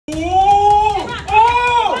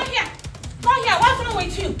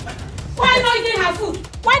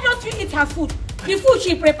her food. The food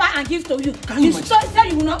she prepare and give to you. You say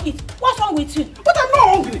you will not eat. What's wrong with you? But I'm not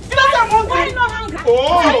hungry. You don't say I'm hungry. Why are you not hungry?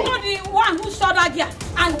 Oh. Are you not the one who saw that girl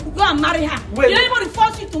and go and marry her? Wait. Did anybody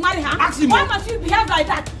force you to marry her? Ask him. Why must you behave like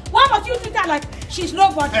that? Why must you treat her like she's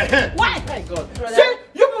nobody? Why? My God. See,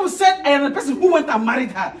 you people said I am the person who went and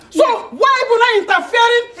married her. So why are you not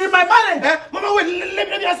interfering in my marriage? Mama, wait, let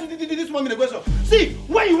me ask you this one question. See,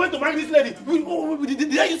 when you went to marry this lady,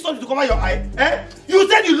 did I use something to cover your eye? You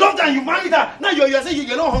said you loved her and you married her. Now you're saying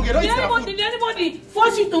you're not hungry. Did anybody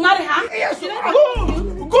force you to marry her? Yes.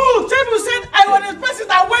 Good. People said I was the person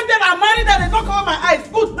that went there and married her. They don't cover my eyes.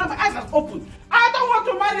 Good. Now my eyes are open. I don't want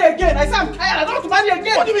to marry again. I said I'm tired. I don't want to marry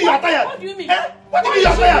again. What do you mean you're tired? What do you mean? What do you mean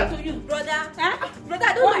you're tired? Brother,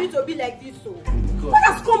 I don't want you to be like this. So what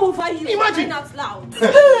has come over you? Imagine. Out loud.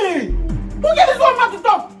 Hey! Who get this one man to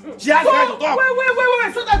talk? She has right to talk.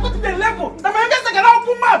 Wait. So that got to the level that my youngest can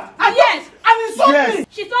open mouth. Yes. And insult me.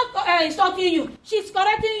 She's not insulting you. She's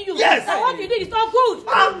correcting you. Yes. And what you did is not good.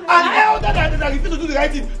 And the elder that refused to do the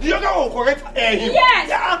right thing, the younger one will correct him. Yes.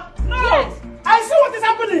 Yeah. No. Yes. I see what is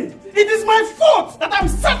happening. It is my fault that I'm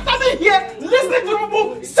standing here listening to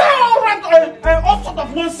people say all sorts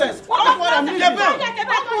of nonsense. What That's what I'm doing. Kbrown,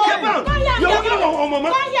 you're working on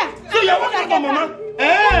Mama. So you're working on Mama.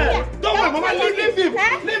 Don't worry, Mama. Leave him.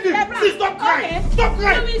 Leave him. Please stop crying. Stop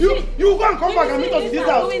crying. You go and come back and meet us in this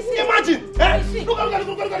house. Imagine. Look at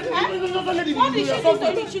it. What did she do to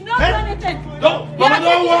you? She not do anything. Mama,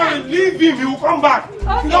 don't worry. Leave him. He will come back.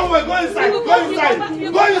 Don't worry. Go inside.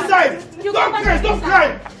 Go inside. Don't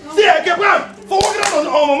cry. See, Kbrown, for working out on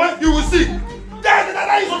Mama, you will see.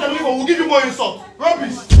 That insult that will give you more insult.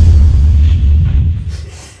 Rubbish.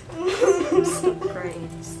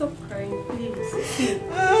 Stop crying, please. See,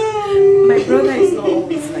 my brother is not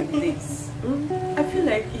always like this. I feel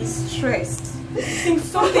like he's stressed. I think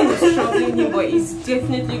something is troubling him, but he's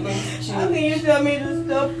definitely going to change. How can you tell me to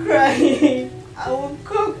stop crying? I will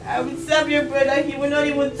cook, I will serve your brother, he will not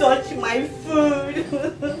even touch my food.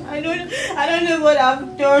 I don't know what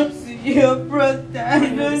I've done to your brother. I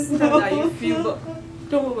don't know how you feel, but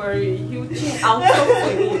don't worry, he'll change. I'll talk to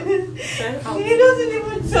him. He doesn't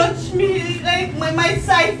even touch me. Like my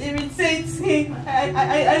sight irritates him.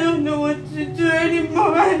 I don't know what to do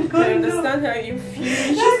anymore. I understand how you feel.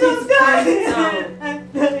 You just need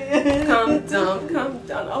to calm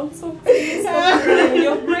down. I'm so pleased. Stop crying.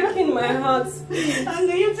 You're breaking my heart. How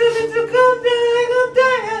can you tell me to calm down? I'm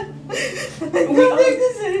tired. I can't take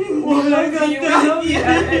this anymore. We love you. I'm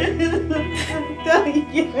tired.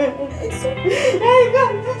 It's okay. I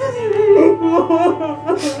can't do this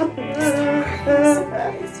anymore.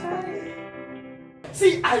 It's fine.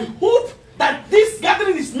 See, I hope that this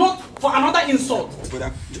gathering is not for another insult.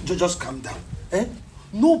 Brother, just calm down.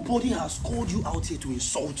 Nobody has called you out here to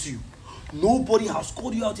insult you. Nobody has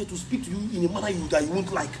called you out here to speak to you in a manner that you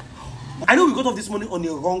won't like. I know we got off this morning on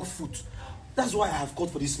a wrong foot. That's why I have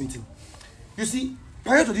called for this meeting. You see,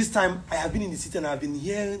 prior to this time, I have been in the city and I have been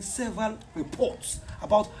hearing several reports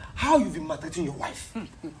about how you've been maltreating your wife.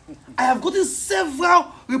 I have gotten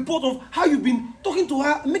several reports of how you've been talking to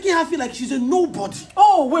her, making her feel like she's a nobody.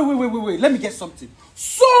 Oh, wait. Let me get something.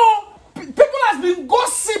 So, people have been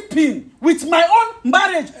gossiping with my own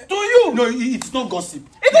marriage to you. No, it's not gossip.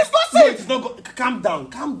 It is gossip. No, it is not.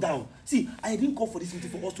 Calm down. See, I didn't call for this meeting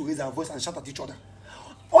for us to raise our voice and shout at each other.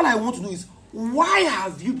 All I want to know is, why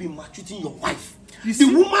have you been maltreating your wife? The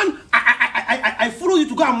woman I followed you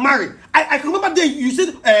to go and marry. I can remember then you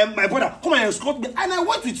said, my brother, come and escort me, and I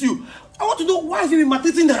went with you. I want to know why have you been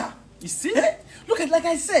maltreating her? You see? Look at, like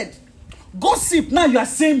I said, gossip. Now you are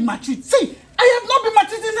saying maltreat. See, I have not been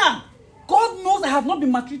maltreating her. God knows I have not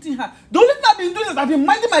been maltreating her. The only thing I've been doing is I've been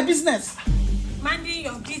minding my business. Minding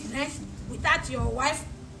your business without your wife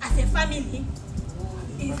as a family?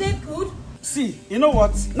 Is it good? See, you know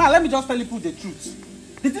what? Now let me just tell you the truth.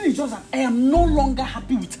 The thing is just that I am no longer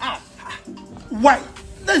happy with her. Why?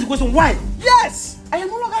 That is the question. Why? Yes! I am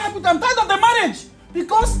no longer happy with her. I'm tired of the marriage.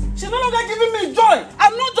 Because she's no longer giving me joy.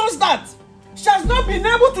 And not just that. She has not been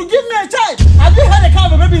able to give me a child. Have you had a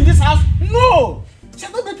kind of a baby in this house? No! She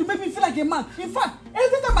has not been able to make me feel like a man. In fact,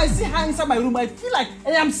 every time I see her inside my room, I feel like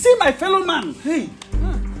I am seeing my fellow man. Hey,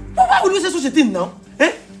 but why would you say such a thing now?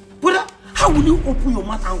 Brother, how will you open your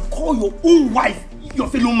mouth and call your own wife your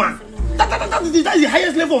fellow man? That is the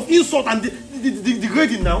highest level of insult and the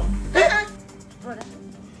degrading now. Brother.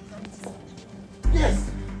 Yes.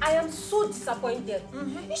 I am so disappointed.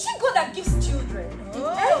 Is she God that gives children?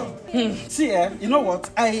 See, you know what?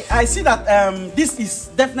 I see that this is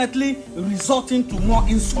definitely resulting to more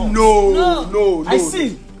insults. No. I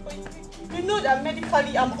see. You know that that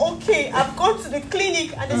medically I'm okay. I've gone to the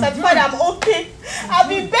clinic and they certified I'm okay. I've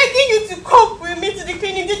been begging you to come with me to the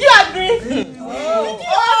clinic. Did you agree? Did you agree?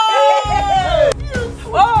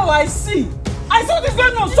 Oh, I see. I saw this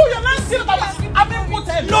going on. So you're not serious about having put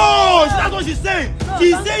her? No, that's what she's saying.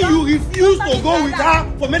 She's saying you refuse to go with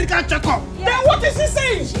her for medical checkup. Yeah. Then what is she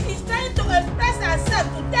saying? She is trying to express herself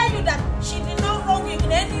to tell you that she did not wrong you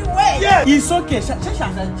in any way. Yeah. It's okay. She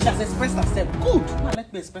has expressed herself. Good. Now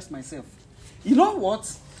let me express myself. You know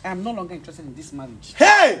what? I am no longer interested in this marriage.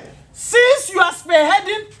 Hey! Since you are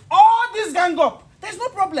spearheading all this gang up, there's no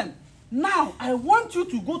problem. Now, I want you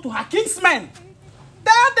to go to her kinsmen.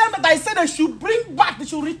 Tell them that I said they should bring back, they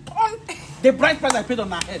should return the bride price I paid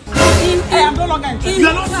on her head. I am no longer interested. You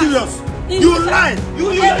are not serious. You lie. You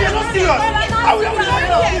are not serious. I will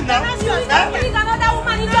not Bring another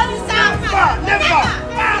woman into this house. Never.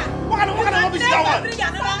 What kind of rubbish is that one? Bring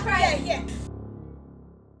another cry here.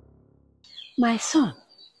 My son,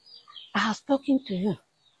 I have spoken to you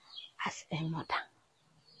as a mother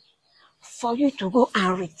for you to go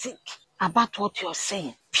and rethink about what you're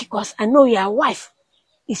saying, because I know your wife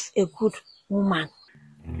is a good woman.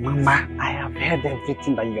 Mama, I have heard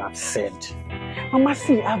everything that you have said. Mama,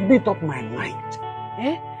 see, I've made up my mind.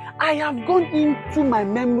 I have gone into my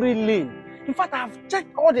memory lane. In fact, I have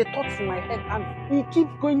checked all the thoughts in my head and we keep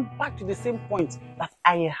going back to the same point that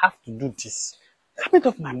I have to do this. I made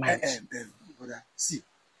up my mind. Brother, see,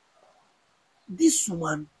 this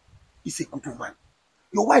woman is a good woman.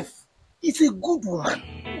 Your wife is a good woman.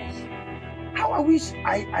 How I wish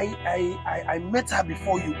I met her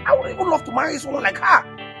before you. I would even love to marry someone like her.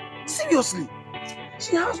 Seriously.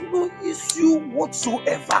 She has no issue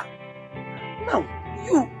whatsoever. Now,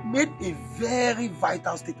 you made a very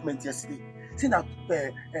vital statement yesterday, saying that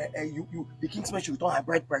the kingsmen should return her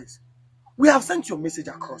bride price. We have sent your message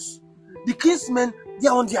across. The kingsmen, they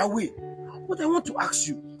are on their way. What I want to ask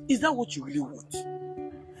you, is that what you really want?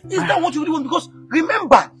 Is that what you really want? Because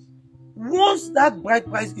remember, once that bride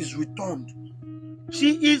price is returned,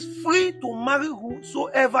 she is free to marry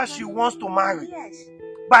whosoever she wants to marry. Yes.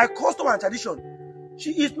 By custom and tradition,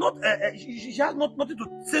 she is not. She has nothing to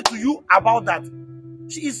say to you about that.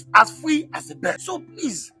 She is as free as a bird. So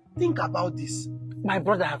please think about this. My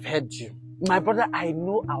brother, I've heard you. My brother, I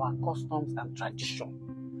know our customs and tradition.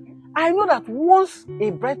 I know that once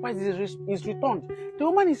a bride price is returned, the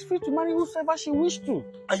woman is free to marry whosoever she wishes to.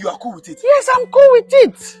 And you are cool with it? Yes, I'm cool with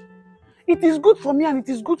it. It is good for me and it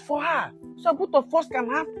is good for her. So both of us can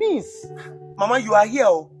have peace. Mama, you are here.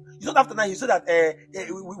 Oh. You said after that, you said that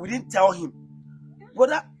we didn't tell him.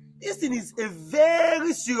 Brother, this thing is a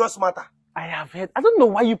very serious matter. I have heard. I don't know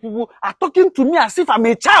why you people are talking to me as if I'm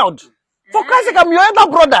a child. For Christ's sake, I'm your elder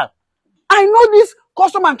brother. I know this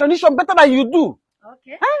custom and tradition better than you do.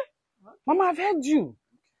 Okay. Huh? Mama, I've heard you.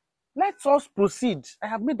 Let us proceed. I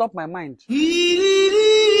have made up my mind.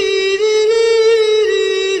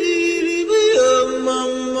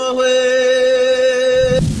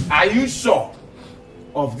 Are you sure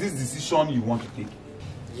of this decision you want to take?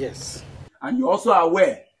 Yes. And you're also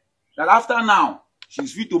aware that after now,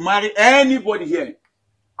 she's free to marry anybody here,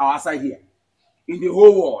 outside here, in the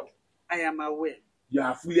whole world. I am aware. You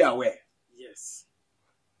are fully aware. Yes.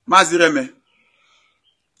 Mazireme.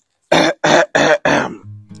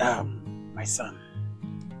 My son,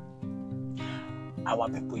 our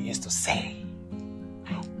people used to say,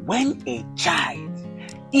 when a child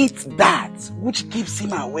eats that which keeps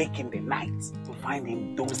him awake in the night to find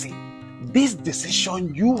him dozing, this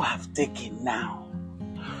decision you have taken now,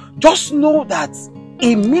 just know that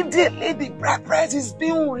immediately the bride price is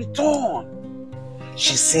being returned,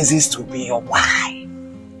 she ceases to be your wife.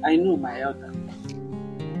 I know, my elder.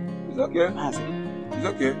 It's okay. It's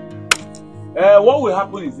okay. What will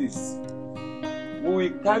happen is this. We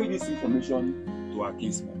will carry this information to our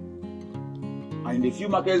kinsmen. And in a few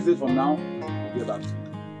market days from now, we'll get back to you.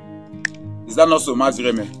 Is that not so,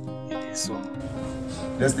 Mazireme? It is so.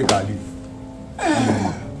 Let's take our leave.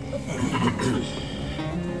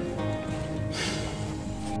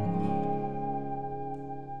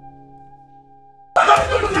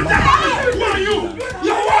 Who are you?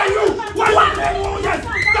 Who are you? Why are you?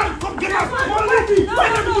 Come get out!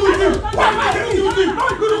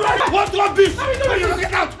 What rubbish?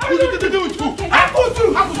 Get out! Who did you do it to? Hakusu!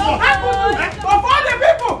 Of all the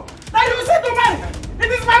people that you say to me, it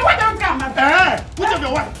is my wife that will come. Which of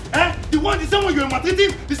your wife? The same one you were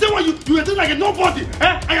maltreating, the same one you were treating like a nobody.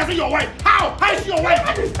 And you say your wife. How? How is she your wife?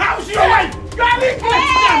 How is she your wife? You are nigga.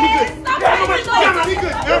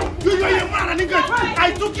 You are a man, a nigga.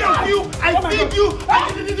 I took care of you. I feed you.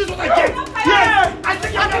 This is what I get. Yes. I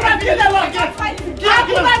take care of you. I get.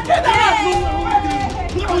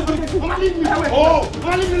 leave me. Oh,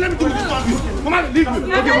 Mama, leave me. Let me do this one. Mama, leave me.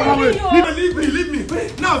 Okay, Mama, wait. Leave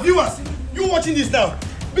me. Now, viewers, you watching this now.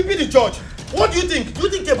 Be the judge. What do you think? Do you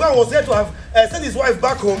think Kbrown was there to have sent his wife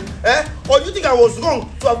back home? Or do you think I was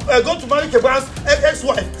wrong to have gone to marry Kbrown's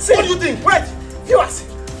ex-wife? What do you think? Wait, viewers,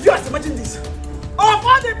 imagine this. Of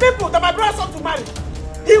all the people that my brother sought to marry,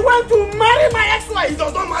 he went to marry my ex-wife. It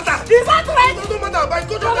does not matter. Is that right? It does not matter. By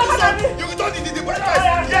God, you return the bride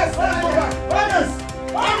price. Yes, let's go back. Yes.